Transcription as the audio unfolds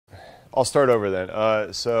I'll start over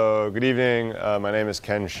then. So good evening. My name is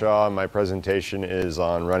Ken Shaw. My presentation is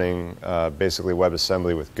on running basically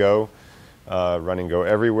WebAssembly with Go, running Go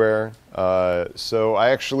everywhere. So I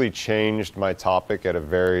actually changed my topic at a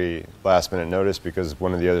very last minute notice because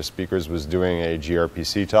one of the other speakers was doing a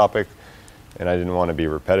gRPC topic and I didn't want to be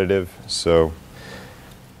repetitive. So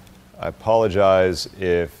I apologize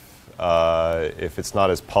if it's not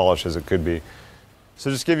as polished as it could be. So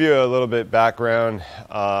just give you a little bit background.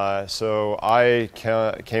 So I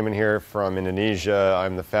came in here from Indonesia.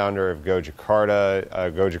 I'm the founder of GoJakarta.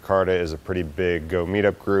 GoJakarta is a pretty big Go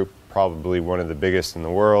meetup group, probably one of the biggest in the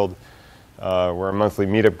world. We're a monthly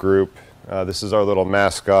meetup group. This is our little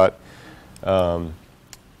mascot.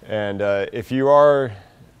 If you are,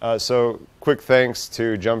 so quick thanks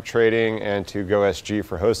to Jump Trading and to GoSG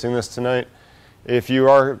for hosting this tonight. If you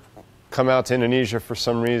are come out to Indonesia for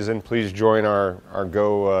some reason, please join our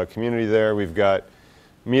Go community there. We've got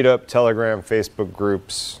Meetup, Telegram, Facebook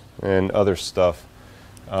groups, and other stuff.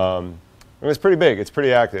 It's pretty big. It's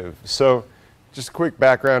pretty active. So just a quick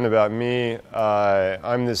background about me.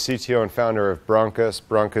 I'm the CTO and founder of Broncos.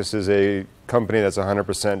 Broncos is a company that's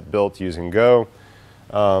 100% built using Go.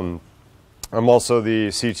 I'm also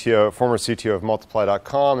the former CTO of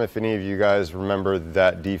Multiply.com, if any of you guys remember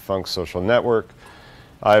that defunct social network.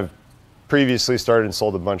 I've previously started and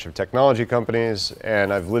sold a bunch of technology companies,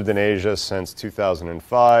 and I've lived in Asia since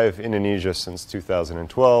 2005, Indonesia since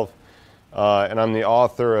 2012, and I'm the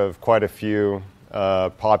author of quite a few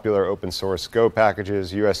popular open source Go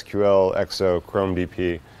packages, USQL, EXO, Chrome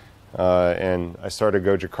DP, and I started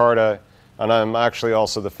GoJakarta, and I'm actually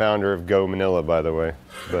also the founder of Go Manila, by the way,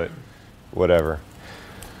 but whatever.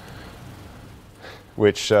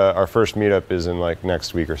 Which our first meetup is in like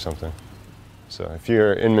next week or something. So if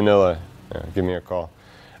you're in Manila, give me a call.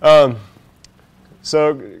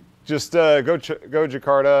 So just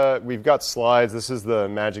GoJakarta, we've got slides. This is the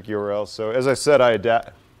magic URL. So as I said,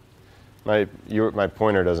 my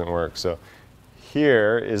pointer doesn't work. So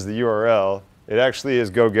here is the URL. It actually is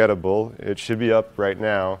go-gettable. It should be up right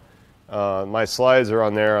now. My slides are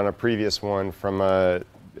on there on a previous one from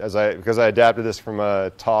because I adapted this from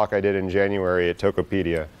a talk I did in January at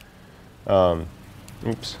Tokopedia.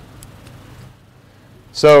 Oops.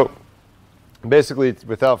 So basically,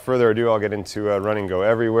 without further ado, I'll get into running Go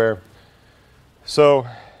everywhere. So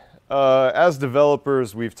as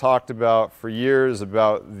developers, we've talked about for years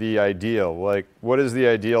about the ideal. Like, what is the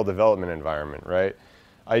ideal development environment, right?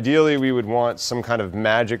 Ideally, we would want some kind of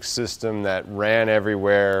magic system that ran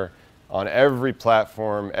everywhere, on every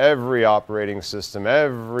platform, every operating system,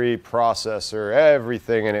 every processor,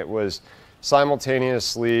 everything, and it was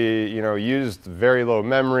simultaneously, used very low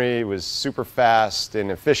memory, was super fast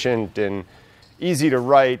and efficient and easy to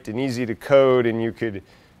write and easy to code, and you could,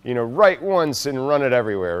 write once and run it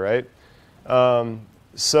everywhere, right?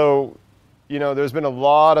 So, there's been a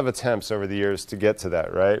lot of attempts over the years to get to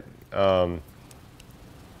that, right?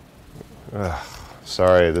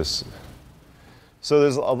 So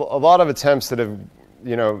there's a lot of attempts that have,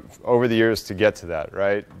 over the years to get to that,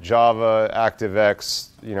 right? Java, ActiveX,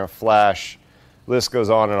 Flash, list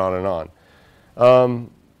goes on and on and on.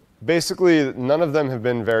 Basically, none of them have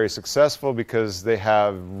been very successful because they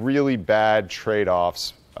have really bad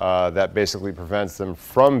trade-offs that basically prevents them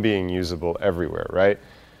from being usable everywhere, right?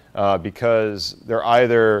 Because they're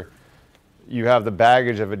either, you have the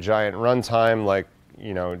baggage of a giant runtime like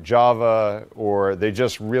Java, or they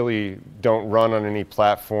just really don't run on any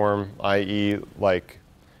platform, i.e. like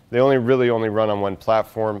they only run on one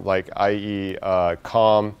platform, like i.e.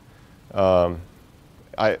 COM.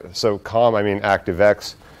 So COM, I mean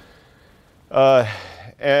ActiveX.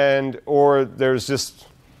 Or there's just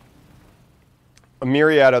a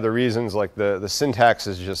myriad of other reasons, like the syntax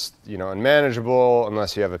is just unmanageable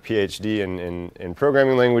unless you have a PhD in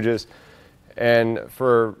programming languages, and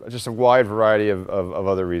for just a wide variety of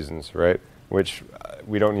other reasons, right? Which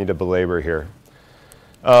we don't need to belabor here.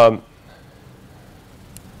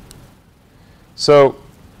 So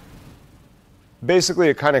basically,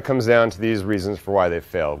 it kind of comes down to these reasons for why they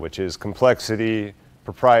fail, which is complexity,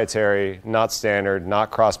 proprietary, not standard,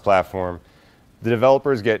 not cross-platform. The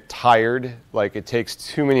developers get tired, like it takes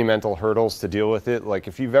too many mental hurdles to deal with it. Like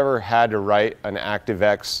if you've ever had to write an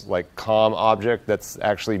ActiveX like COM object that's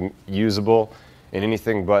actually usable in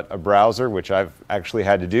anything but a browser, which I've actually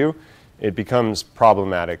had to do, it becomes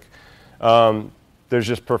problematic. There's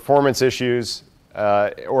just performance issues,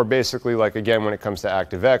 or basically, like again, when it comes to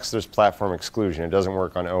ActiveX, there's platform exclusion. It doesn't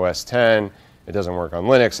work on OS 10, it doesn't work on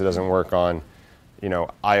Linux, it doesn't work on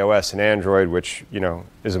iOS and Android, which,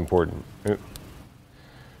 is important.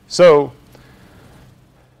 So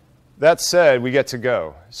that said, we get to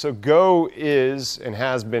Go. So Go is, and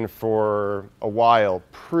has been for a while,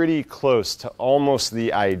 pretty close to almost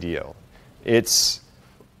the ideal. It's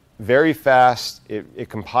very fast. It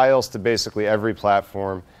compiles to basically every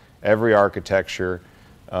platform, every architecture.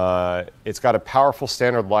 It's got a powerful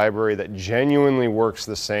standard library that genuinely works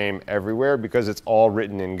the same everywhere because it's all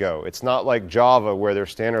written in Go. It's not like Java where their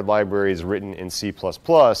standard library is written in C++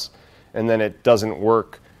 and then it doesn't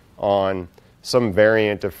work on some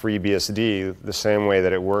variant of FreeBSD the same way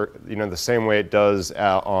that it works, the same way it does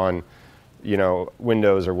on,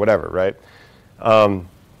 Windows or whatever, right?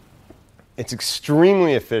 It's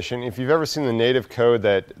extremely efficient. If you've ever seen the native code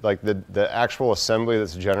that, like the actual assembly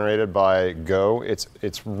that's generated by Go, it's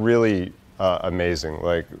really amazing.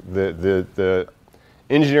 Like the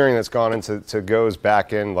engineering that's gone into Go's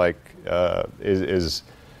backend, is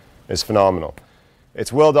phenomenal.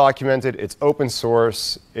 It's well documented. It's open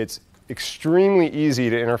source. It's extremely easy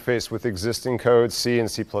to interface with existing code, C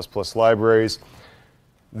and C++ libraries.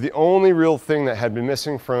 The only real thing that had been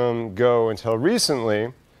missing from Go until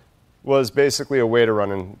recently was basically a way to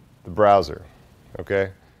run in the browser.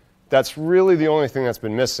 Okay, that's really the only thing that's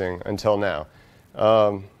been missing until now.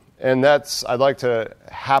 And I'd like to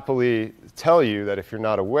happily tell you that if you're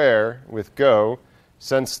not aware, with Go,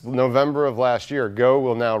 since November of last year, Go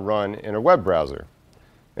will now run in a web browser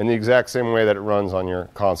in the exact same way that it runs on your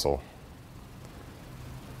console.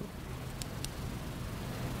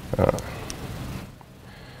 All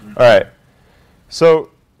right,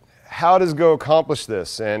 so how does Go accomplish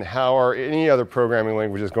this, and how are any other programming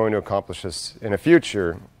languages going to accomplish this in the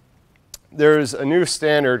future? There's a new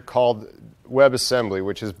standard called WebAssembly,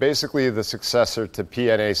 which is basically the successor to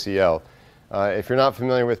PNACL. If you're not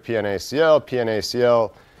familiar with PNACL,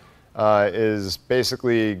 PNACL is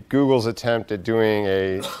basically Google's attempt at doing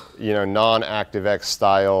a non-ActiveX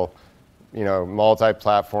style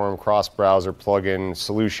multi-platform cross-browser plugin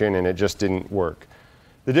solution, and it just didn't work.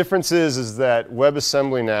 The difference is that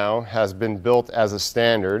WebAssembly now has been built as a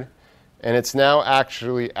standard, and it's now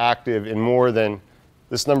actually active in more than,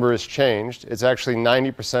 this number has changed, it's actually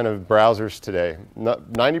 90% of browsers today.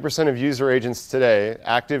 90% of user agents today,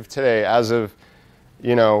 active today, as of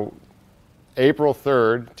April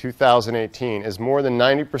 3rd, 2018, is more than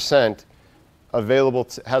 90%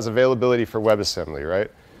 has availability for WebAssembly,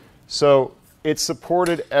 right? So it's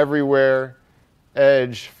supported everywhere,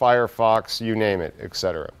 Edge, Firefox, you name it,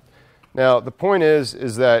 etc. Now, the point is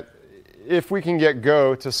that if we can get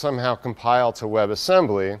Go to somehow compile to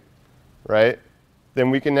WebAssembly, right,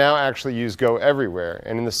 then we can now actually use Go everywhere.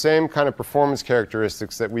 And in the same kind of performance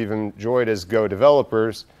characteristics that we've enjoyed as Go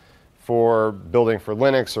developers for building for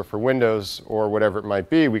Linux or for Windows or whatever it might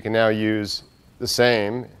be, we can now use the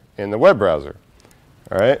same in the web browser.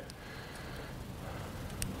 All right?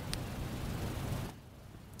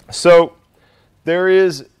 So there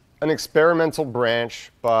is an experimental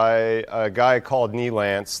branch by a guy called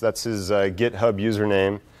Lance. That's his GitHub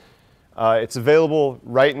username. It's available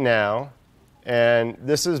right now, and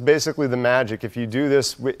this is basically the magic. If you do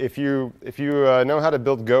this, if you know how to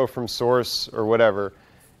build Go from source or whatever,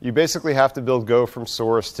 you basically have to build Go from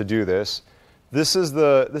source to do this. This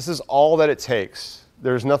is all that it takes.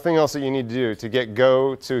 There's nothing else that you need to do to get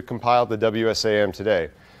Go to compile to WSAM today.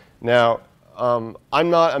 Now, I'm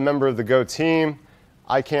not a member of the Go team.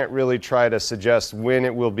 I can't really try to suggest when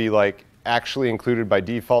it will be actually included by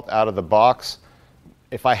default out of the box.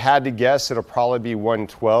 If I had to guess, it'll probably be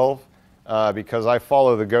 1.12 because I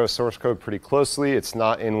follow the Go source code pretty closely. It's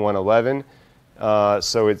not in 1.11.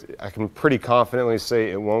 So I can pretty confidently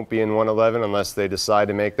say it won't be in 1.11 unless they decide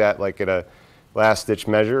to make that at a last-ditch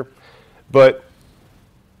measure. But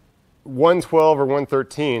 1.12 or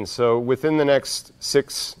 1.13, so within the next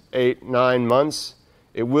 6, 8, 9 months,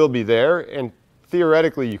 it will be there, and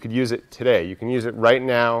theoretically you could use it today. You can use it right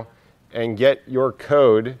now and get your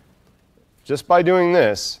code just by doing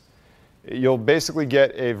this. You'll basically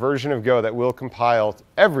get a version of Go that will compile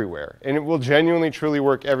everywhere, and it will genuinely truly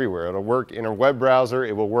work everywhere. It'll work in a web browser,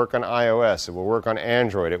 it will work on iOS, it will work on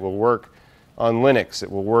Android, it will work on Linux, it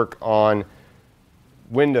will work on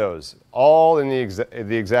Windows, all in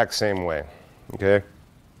the exact same way. Okay?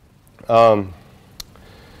 And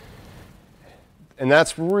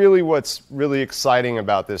that's really what's really exciting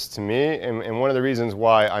about this to me, and one of the reasons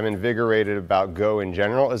why I'm invigorated about Go in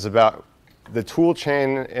general is about the tool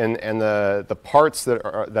chain and the parts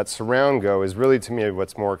that surround Go is really, to me,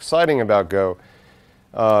 what's more exciting about Go,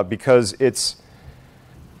 because it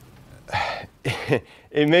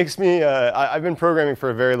makes me, I've been programming for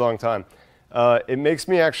a very long time. It makes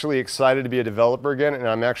me actually excited to be a developer again, and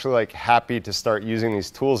I'm actually happy to start using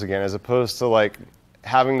these tools again, as opposed to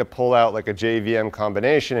having to pull out like a JVM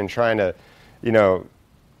combination and trying to, you know,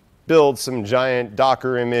 build some giant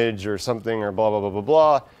Docker image or something or blah, blah, blah, blah,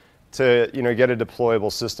 blah to, you know, get a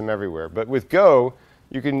deployable system everywhere. But with Go,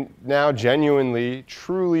 you can now genuinely,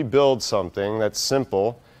 truly build something that's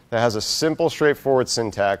simple, that has a simple, straightforward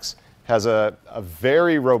syntax, has a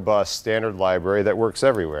very robust standard library that works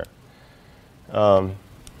everywhere.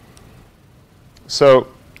 So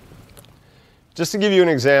just to give you an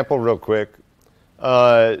example real quick,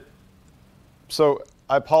 so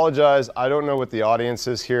I apologize, I don't know what the audience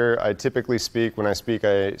is here. I typically speak, when I speak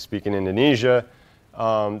in Indonesia. The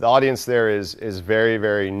audience there is very,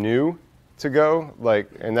 very new to Go,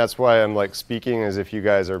 and that's why I'm like speaking as if you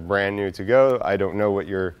guys are brand new to Go. I don't know what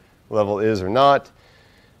your level is or not.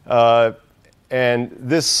 And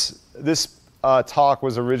this talk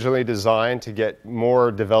was originally designed to get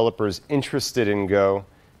more developers interested in Go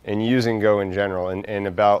and using Go in general, and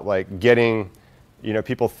about like getting, you know,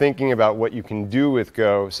 people thinking about what you can do with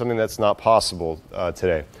Go, something that's not possible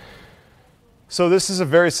today. So this is a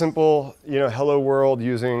very simple, you know, hello world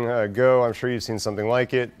using Go. I'm sure you've seen something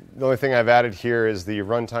like it. The only thing I've added here is the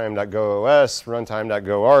runtime.goOS,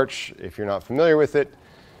 runtime.goArch, if you're not familiar with it.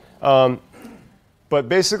 But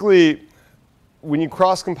basically, when you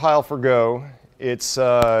cross-compile for Go, it's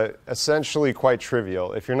essentially quite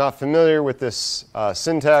trivial. If you're not familiar with this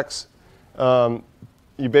syntax,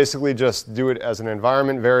 you basically just do it as an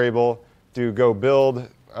environment variable, do Go build,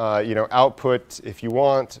 you know, output if you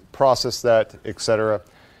want, process that, etc.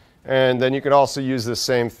 And then you could also use the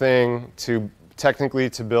same thing to technically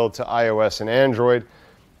to build to iOS and Android.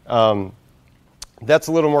 That's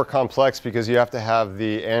a little more complex because you have to have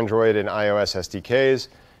the Android and iOS SDKs.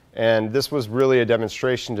 And this was really a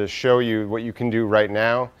demonstration to show you what you can do right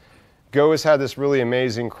now. Go has had this really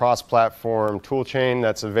amazing cross-platform toolchain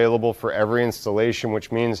that's available for every installation,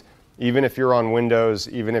 which means even if you're on Windows,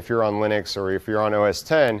 even if you're on Linux, or if you're on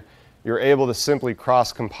OS X, you're able to simply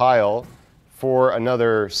cross-compile for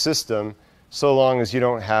another system so long as you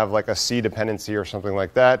don't have like a C dependency or something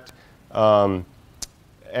like that.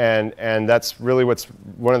 And that's really what's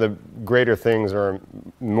one of the greater things or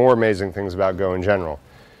more amazing things about Go in general.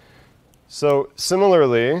 So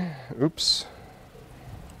similarly, oops,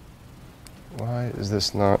 why is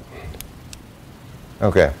this not?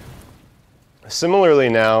 Okay. Similarly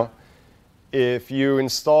now, if you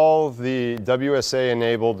install the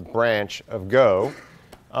WSA-enabled branch of Go,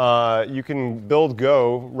 you can build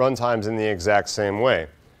Go runtimes in the exact same way.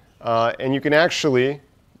 And you can actually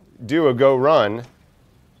do a Go run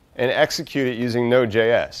and execute it using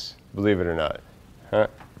Node.js, believe it or not. Huh?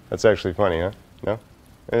 That's actually funny, huh? No?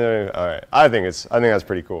 All right. I think that's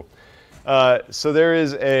pretty cool. So there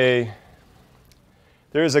is a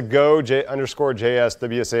Go_JS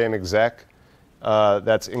WSAM exec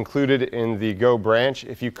that's included in the Go branch.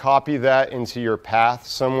 If you copy that into your path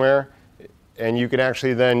somewhere, and you can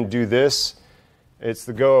actually then do this, it's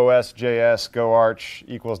the GoOS.js GoArch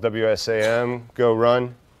equals WSAM Go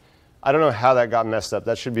run. I don't know how that got messed up.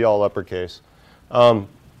 That should be all uppercase. Go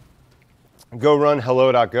run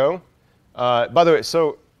hello.go. By the way,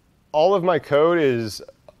 so all of my code is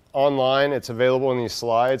online. It's available in these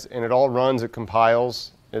slides, and it all runs, it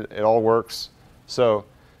compiles, it all works. So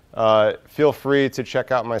feel free to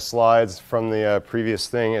check out my slides from the previous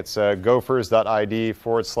thing. It's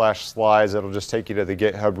gophers.id/slides. It'll just take you to the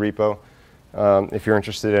GitHub repo if you're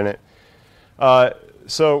interested in it.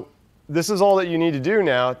 So this is all that you need to do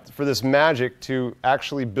now for this magic to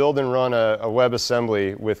actually build and run a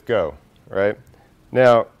WebAssembly with Go, right?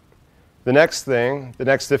 Now, the next thing, the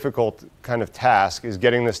next difficult kind of task is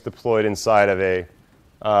getting this deployed inside of a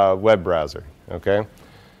web browser, okay?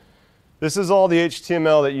 This is all the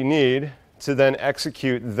HTML that you need to then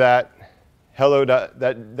execute that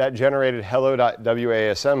generated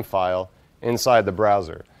hello.wasm file inside the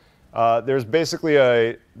browser. There's basically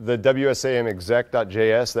the WSAM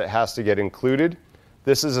exec.js that has to get included.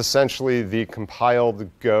 This is essentially the compiled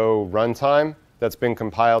Go runtime that's been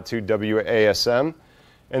compiled to WASM.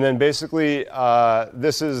 And then basically,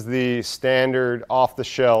 this is the standard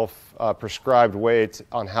off-the-shelf prescribed way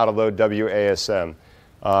on how to load WASM.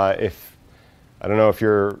 I don't know if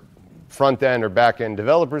you're front-end or back-end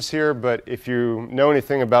developers here, but if you know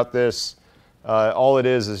anything about this, all it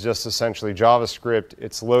is just essentially JavaScript.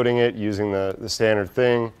 It's loading it using the standard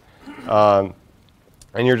thing. And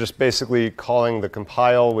you're just basically calling the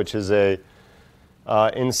compile, which is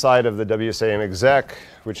inside of the WSAM exec,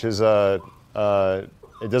 which is it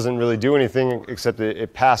doesn't really do anything except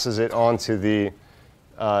it passes it onto the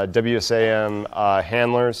WSAM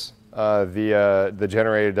handlers, the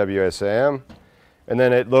generated WSAM. And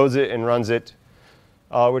then it loads it and runs it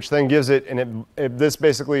which then gives it, and this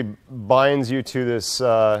basically binds you to this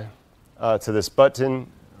button,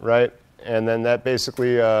 right? And then that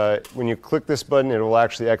basically, when you click this button, it will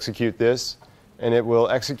actually execute this, and it will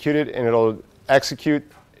execute it, and it'll execute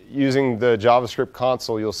using the JavaScript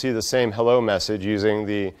console. You'll see the same hello message using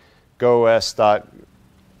the GoOS the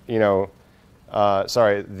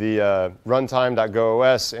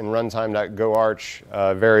runtime.goos and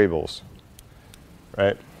runtime.goarch variables,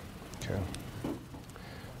 right? Okay.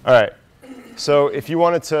 All right. So if you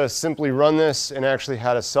wanted to simply run this and actually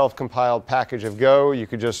had a self-compiled package of Go, you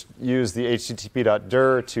could just use the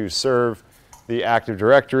http.dir to serve the Active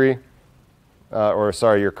Directory, or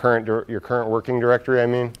sorry, your current working directory, I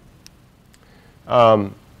mean.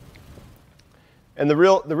 And the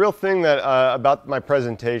real thing that about my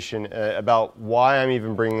presentation, about why I'm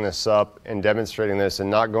even bringing this up and demonstrating this and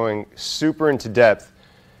not going super into depth,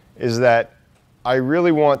 is that I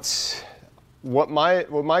really want what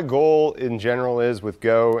my goal in general is with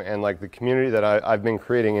Go and like the community that I've been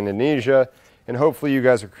creating in Indonesia, and hopefully you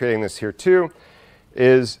guys are creating this here too,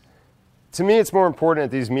 is to me it's more important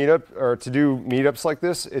at these to do meetups like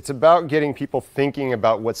this. It's about getting people thinking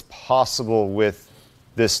about what's possible with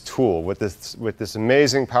this tool, with this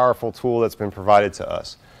amazing, powerful tool that's been provided to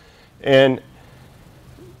us. And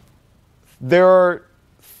there are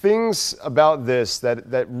things about this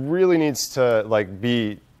that really needs to like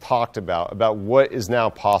be talked about what is now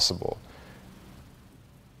possible.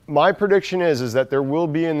 My prediction is that there will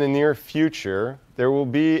be in the near future, there will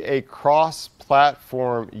be a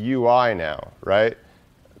cross-platform UI now, right?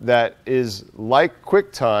 That is like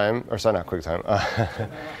QuickTime, or sorry, not QuickTime. I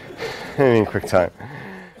mean QuickTime.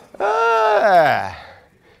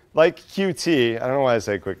 Like Qt. I don't know why I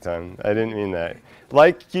say QuickTime. I didn't mean that.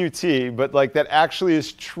 Like Qt, but like that actually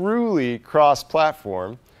is truly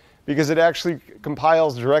cross-platform, because it actually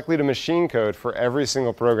compiles directly to machine code for every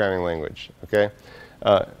single programming language. Okay?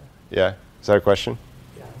 Yeah. Is that a question?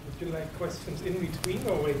 Yeah. Would you like questions in between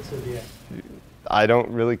or wait till the end? I don't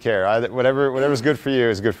really care. Whatever's good for you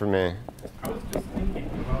is good for me. I was just thinking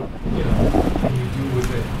about what you do with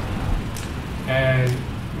it, and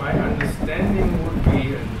my understanding would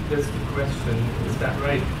be, and that's the question, is that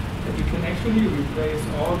right? That you can actually replace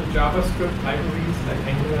all the JavaScript libraries like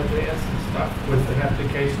Engineers.SG and stuff with an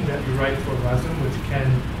application that you write for WASM, which can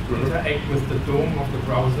interact with the DOM of the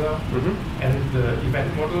browser and the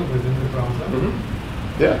event model within the browser.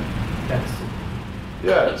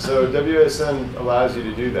 Yeah, so WASM allows you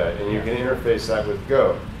to do that, and you can interface that with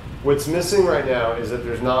Go. What's missing right now is that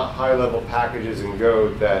there's not high-level packages in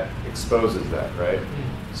Go that exposes that, right?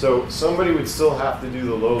 So somebody would still have to do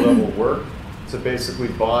the low-level work to basically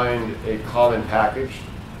bind a common package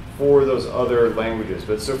for those other languages.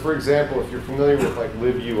 But so for example, if you're familiar with like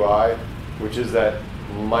libui, which is that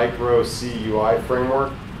micro C UI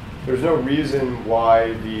framework, there's no reason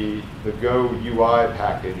why the Go UI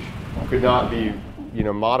package could not be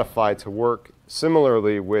modified to work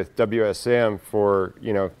similarly with WASM for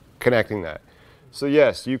connecting that. So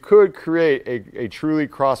yes, you could create a truly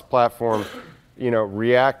cross-platform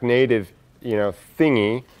React Native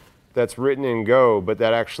thingy that's written in Go, but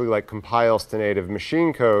that actually like compiles to native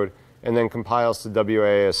machine code and then compiles to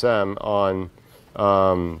WASM on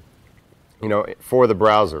for the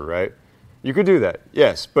browser, right? You could do that,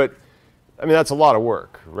 yes, but I mean that's a lot of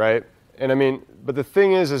work, right? And I mean, but the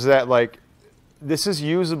thing is that like this is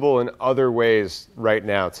usable in other ways right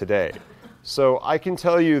now today. So I can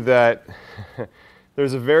tell you that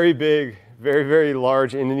there's a very big, very, very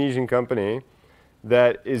large Indonesian company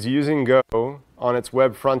that is using Go on its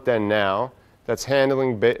web front end now. That's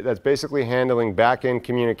basically handling back-end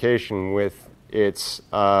communication with its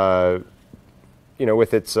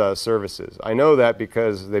services. I know that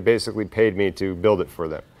because they basically paid me to build it for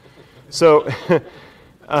them. So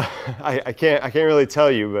I can't really tell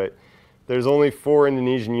you, but there's only 4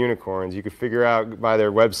 Indonesian unicorns. You could figure out by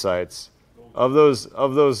their websites. Of those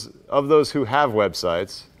who have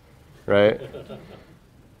websites, right?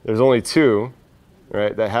 There's only 2,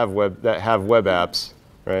 right, that have web apps,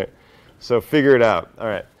 right? So figure it out. All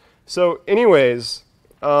right. So anyways,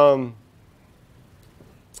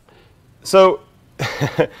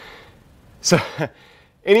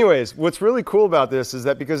 anyways, what's really cool about this is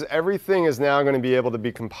that because everything is now going to be able to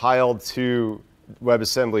be compiled to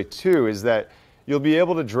WebAssembly 2, is that you'll be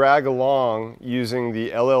able to drag along using the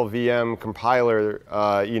LLVM compiler,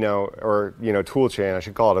 toolchain. I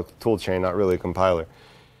should call it a toolchain, not really a compiler.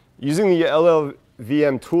 Using the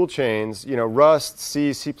LLVM toolchains, Rust,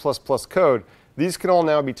 C, C++ code, these can all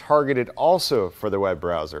now be targeted also for the web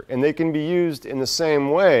browser. And they can be used in the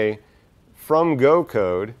same way from Go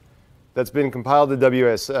code that's been compiled to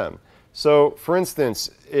WASM. So, for instance,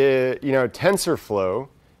 TensorFlow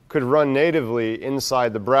could run natively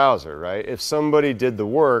inside the browser, right? If somebody did the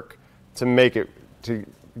work to make it to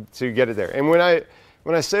get it there. And when I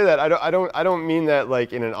say that, I don't mean that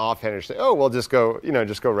like in an offhanded say, oh well, just go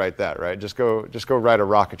write that, right? Just go write a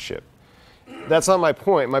rocket ship. That's not my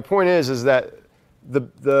point. My point is that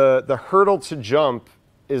the hurdle to jump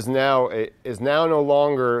is now no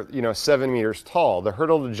longer 7 meters tall. The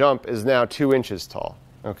hurdle to jump is now 2 inches tall,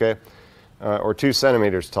 okay, or 2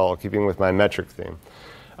 centimeters tall, keeping with my metric theme.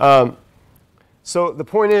 So the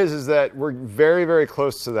point is that we're very, very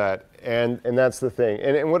close to that, and that's the thing.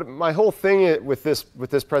 And what my whole thing with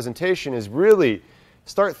this presentation is really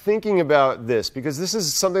start thinking about this, because this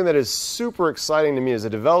is something that is super exciting to me as a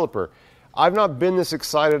developer. I've not been this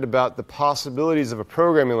excited about the possibilities of a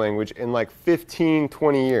programming language in like 15,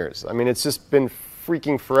 20 years. I mean, it's just been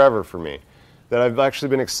freaking forever for me that I've actually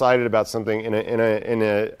been excited about something in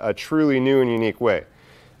a truly new and unique way.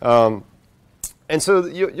 And so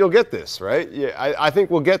you'll get this, right? Yeah, I think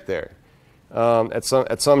we'll get there at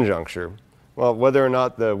some juncture. Well, whether or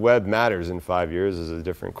not the web matters in 5 years is a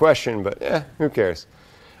different question, but who cares?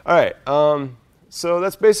 All right, so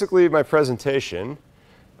that's basically my presentation.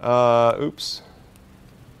 Oops.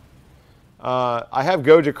 I have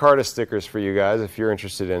GoJakarta stickers for you guys if you're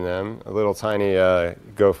interested in them, little tiny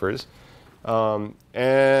gophers. And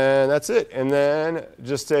that's it. And then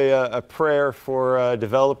just a prayer for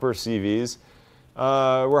developer CVs.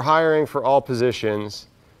 We're hiring for all positions,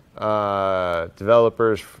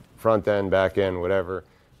 developers, front end, back end, whatever.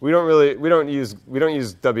 We don't use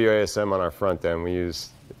WASM on our front end. We use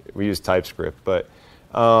TypeScript, but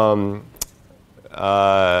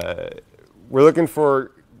we're looking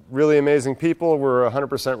for really amazing people. We're a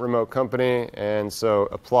 100% remote company, and so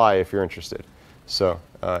apply if you're interested. So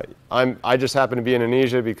I just happen to be in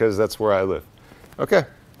Indonesia because that's where I live. Okay,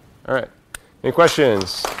 all right. Any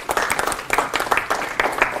questions?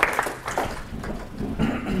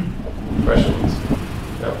 Questions?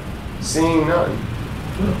 No. Seeing none.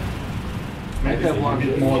 I have one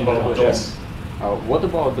bit more about the Yes. What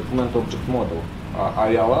about the document object model?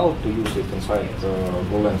 Are you allowed to use it inside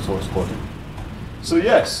Golang source code? So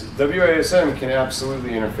yes, WASM can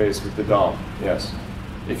absolutely interface with the DOM. Yes.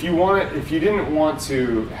 If you didn't want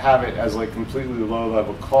to have it as like completely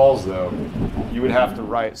low-level calls, though, you would have to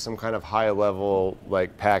write some kind of high-level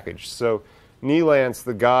like package. So Neelance,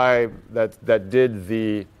 the guy that did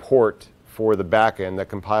the port for the backend that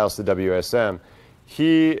compiles to WSM,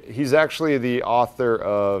 he's actually the author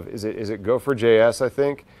of is it Gopher.js, I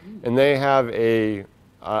think, and they have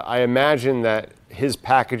I imagine that his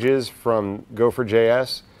packages from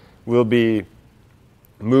Gopher.js will be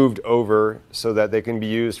moved over so that they can be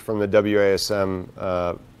used from the WASM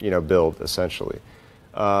build essentially.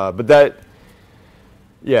 But that,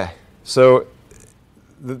 yeah. So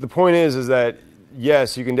the point is that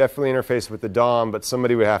yes, you can definitely interface with the DOM, but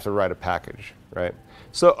somebody would have to write a package, right?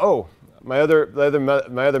 So my other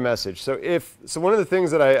message. So one of the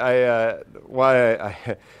things that I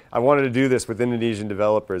wanted to do this with Indonesian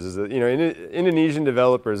developers is that Indonesian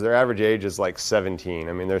developers, their average age is like 17.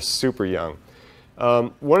 I mean, they're super young.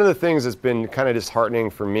 One of the things that's been kind of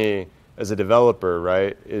disheartening for me as a developer,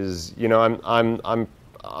 right, is I'm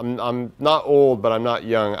not old, but I'm not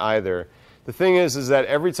young either. The thing is that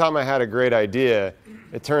every time I had a great idea,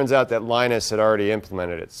 it turns out that Linus had already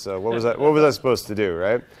implemented it. So what was I supposed to do,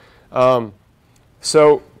 right?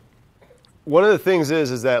 So one of the things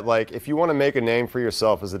is that like if you want to make a name for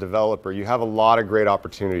yourself as a developer, you have a lot of great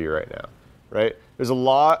opportunity right now, right? There's a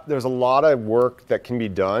lot of work that can be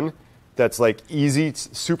done that's like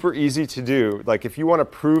super easy to do. Like if you want to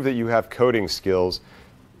prove that you have coding skills,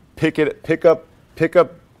 pick up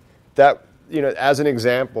that, as an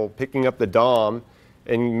example, picking up the DOM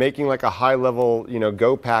and making like a high-level,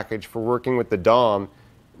 Go package for working with the DOM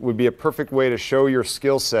would be a perfect way to show your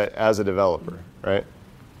skill set as a developer, right?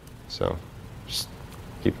 So just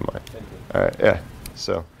keep in mind. Thank you. All right, yeah.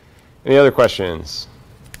 So any other questions?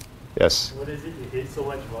 Yes? What is it you hate so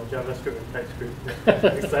much about JavaScript and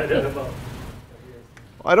TypeScript? Excited about?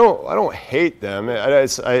 I don't hate them.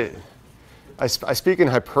 I speak in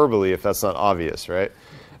hyperbole if that's not obvious, right?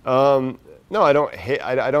 No, I don't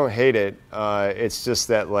hate it. It's just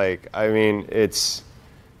that, like, I mean,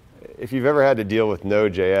 if you've ever had to deal with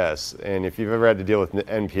Node.js and if you've ever had to deal with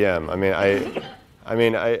NPM,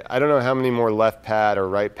 I don't know how many more left pad or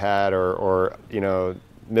right pad or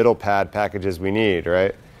middle pad packages we need,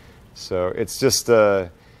 right? So it's just I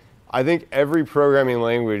think every programming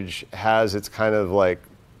language has its kind of like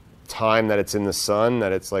time that it's in the sun,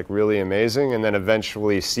 that it's like really amazing, and then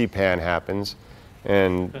eventually CPAN happens.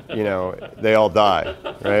 And they all die,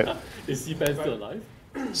 right? Is CPAN still alive?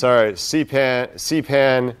 Sorry,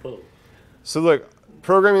 CPAN. Oh. So look,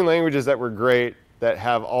 programming languages that were great that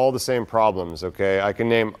have all the same problems. Okay, I can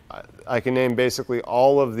name basically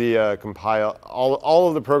all of the all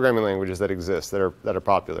of the programming languages that exist that are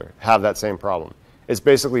popular have that same problem. It's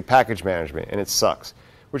basically package management, and it sucks.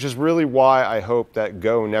 Which is really why I hope that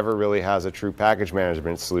Go never really has a true package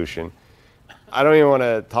management solution. I don't even want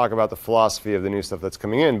to talk about the philosophy of the new stuff that's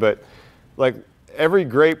coming in, but like every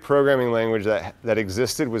great programming language that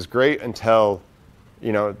existed was great until,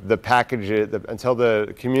 you know, until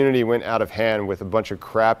the community went out of hand with a bunch of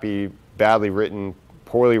crappy, badly written,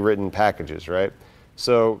 poorly written packages, right?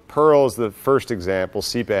 So Perl is the first example,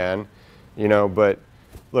 CPAN, you know, but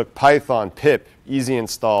look, Python, pip, easy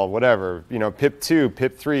install, whatever, you know, pip2,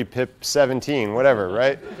 pip3, pip17, whatever,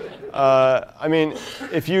 right? I mean,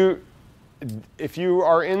 if you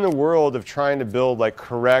are in the world of trying to build like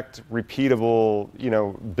correct, repeatable, you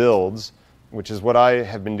know, builds, which is what I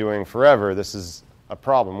have been doing forever, this is a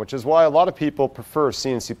problem, which is why a lot of people prefer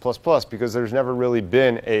C and C++, because there's never really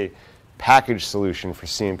been a package solution for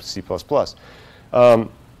C and C++. I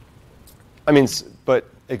mean, but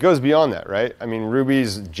it goes beyond that, right? I mean,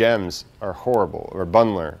 Ruby's gems are horrible, or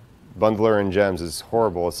bundler and gems is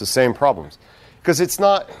horrible. It's the same problems. Because it's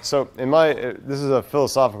not, so in my, this is a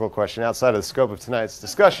philosophical question outside of the scope of tonight's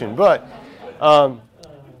discussion, but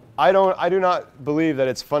I do not believe that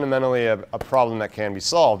it's fundamentally a problem that can be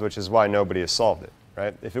solved, which is why nobody has solved it,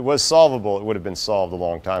 right? If it was solvable, it would have been solved a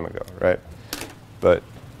long time ago, right? But,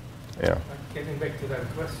 yeah. Getting back to that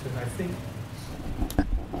question, I think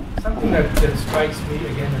something that strikes me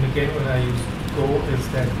again and again when I use Go is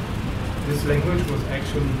that this language was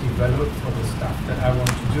actually developed for the stuff that I want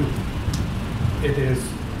to do. It is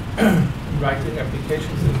writing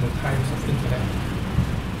applications in the times of internet.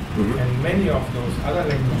 Mm-hmm. And many of those other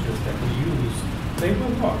languages that we use, they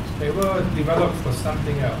were not. They were developed for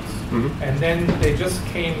something else. Mm-hmm. And then they just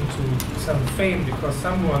came to some fame because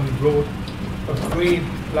someone wrote a great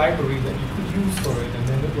library that you could use for it, and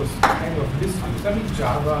then it was kind of misused. I mean,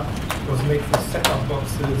 Java was made for set-top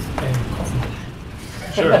boxes and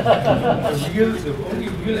coffee. Sure. The only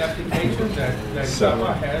real application that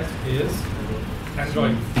Java has is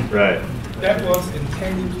Android. Right. That was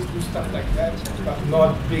intended to do stuff like that, but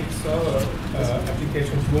not big server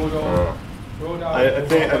applications rolled out. I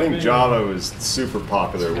think Java was super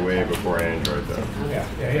popular way before Android, though.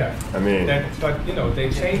 Yeah. I mean, but you know,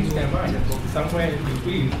 they changed their mind somewhere in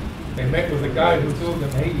between. They met with a guy who told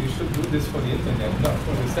them, "Hey, you should do this for the internet, not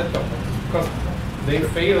for the set-top boxes," because they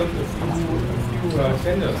failed a few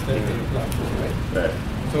tenders that they applied for, right?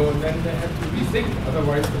 So then they had to rethink,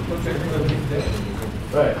 otherwise the project would have been dead.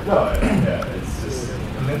 Right. No. Yeah. It's just.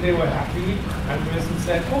 And then they were happy, Andreessen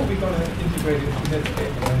said, "Oh, we're going to integrate it into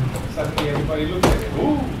Netscape." And then suddenly everybody looked at it.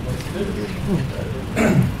 Ooh, what's this?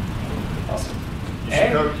 Awesome.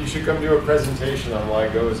 You should come do a presentation on why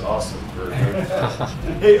Go is awesome.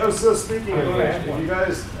 Hey, so speaking of which, if you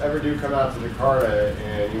guys ever do come out to Jakarta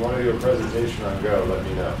and you want to do a presentation on Go, let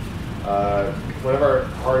me know. One of our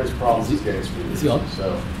hardest problems is getting speakers.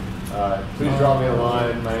 So please drop me a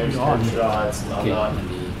line. My name's Kenneth.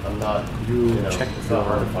 I'm not, it's not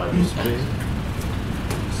hard to find you.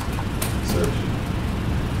 Search.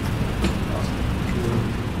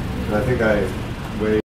 And I think I